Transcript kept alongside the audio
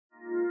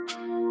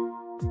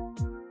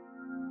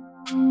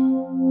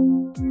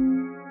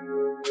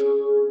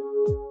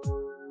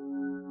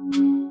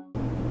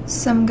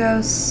Some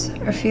ghosts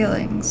are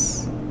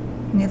feelings,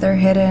 neither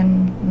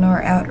hidden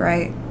nor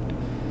outright,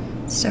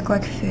 stuck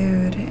like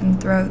food in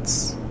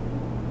throats,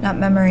 not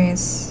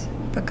memories,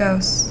 but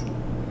ghosts,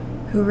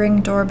 who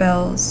ring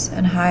doorbells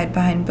and hide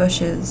behind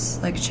bushes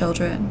like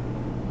children.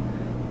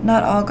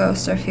 Not all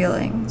ghosts are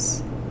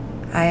feelings.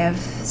 I have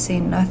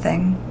seen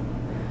nothing,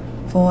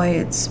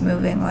 voids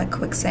moving like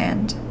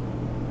quicksand.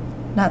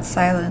 Not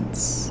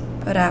silence,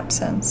 but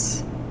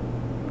absence.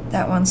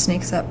 That one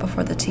sneaks up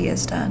before the tea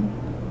is done.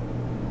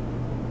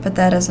 But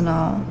that isn't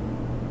all.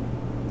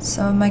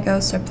 Some of my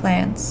ghosts are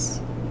plants,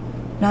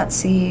 not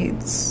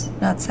seeds,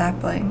 not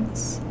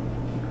saplings,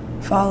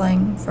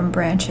 falling from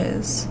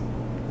branches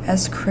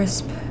as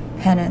crisp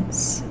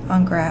pennants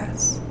on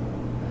grass,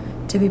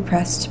 to be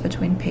pressed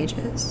between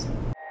pages.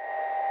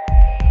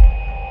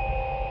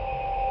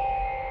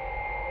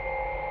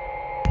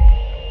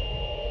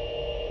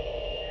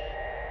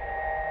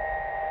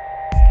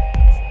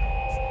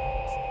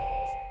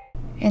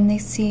 In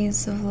these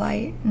seas of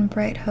light and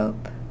bright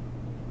hope,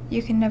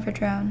 you can never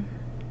drown.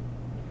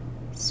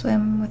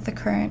 Swim with the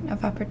current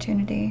of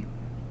opportunity,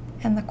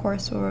 and the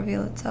course will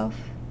reveal itself.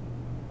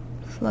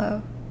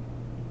 Flow,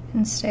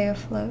 and stay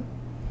afloat.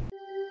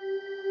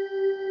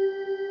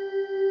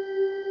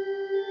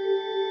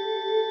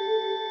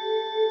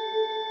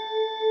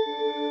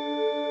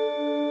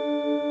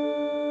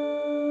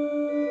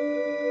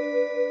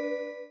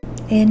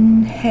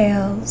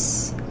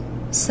 Inhales,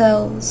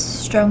 cells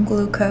strum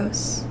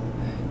glucose,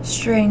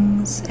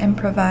 strings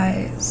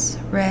improvise,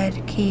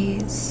 red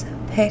keys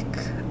pick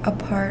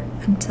apart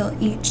until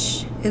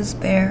each is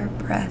bare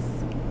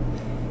breath.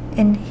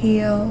 In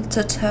heel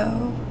to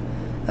toe,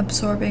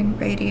 absorbing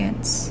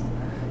radiance,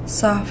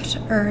 soft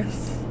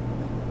earth,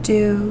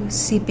 dew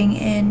seeping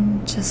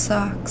into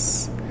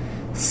socks,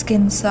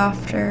 skin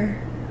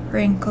softer,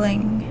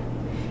 wrinkling,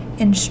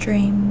 in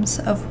streams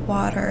of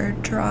water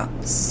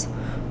drops,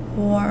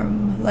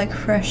 warm like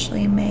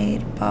freshly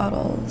made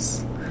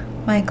bottles.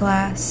 My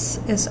glass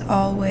is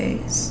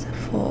always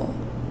full.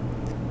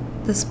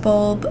 This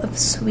bulb of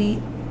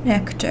sweet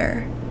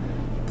nectar,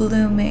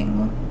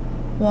 blooming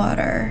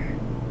water,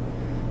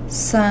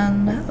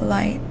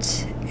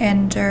 sunlight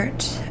and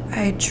dirt,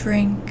 I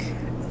drink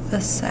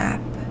the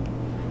sap,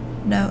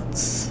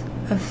 notes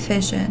of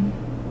fission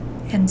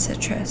and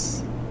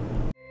citrus.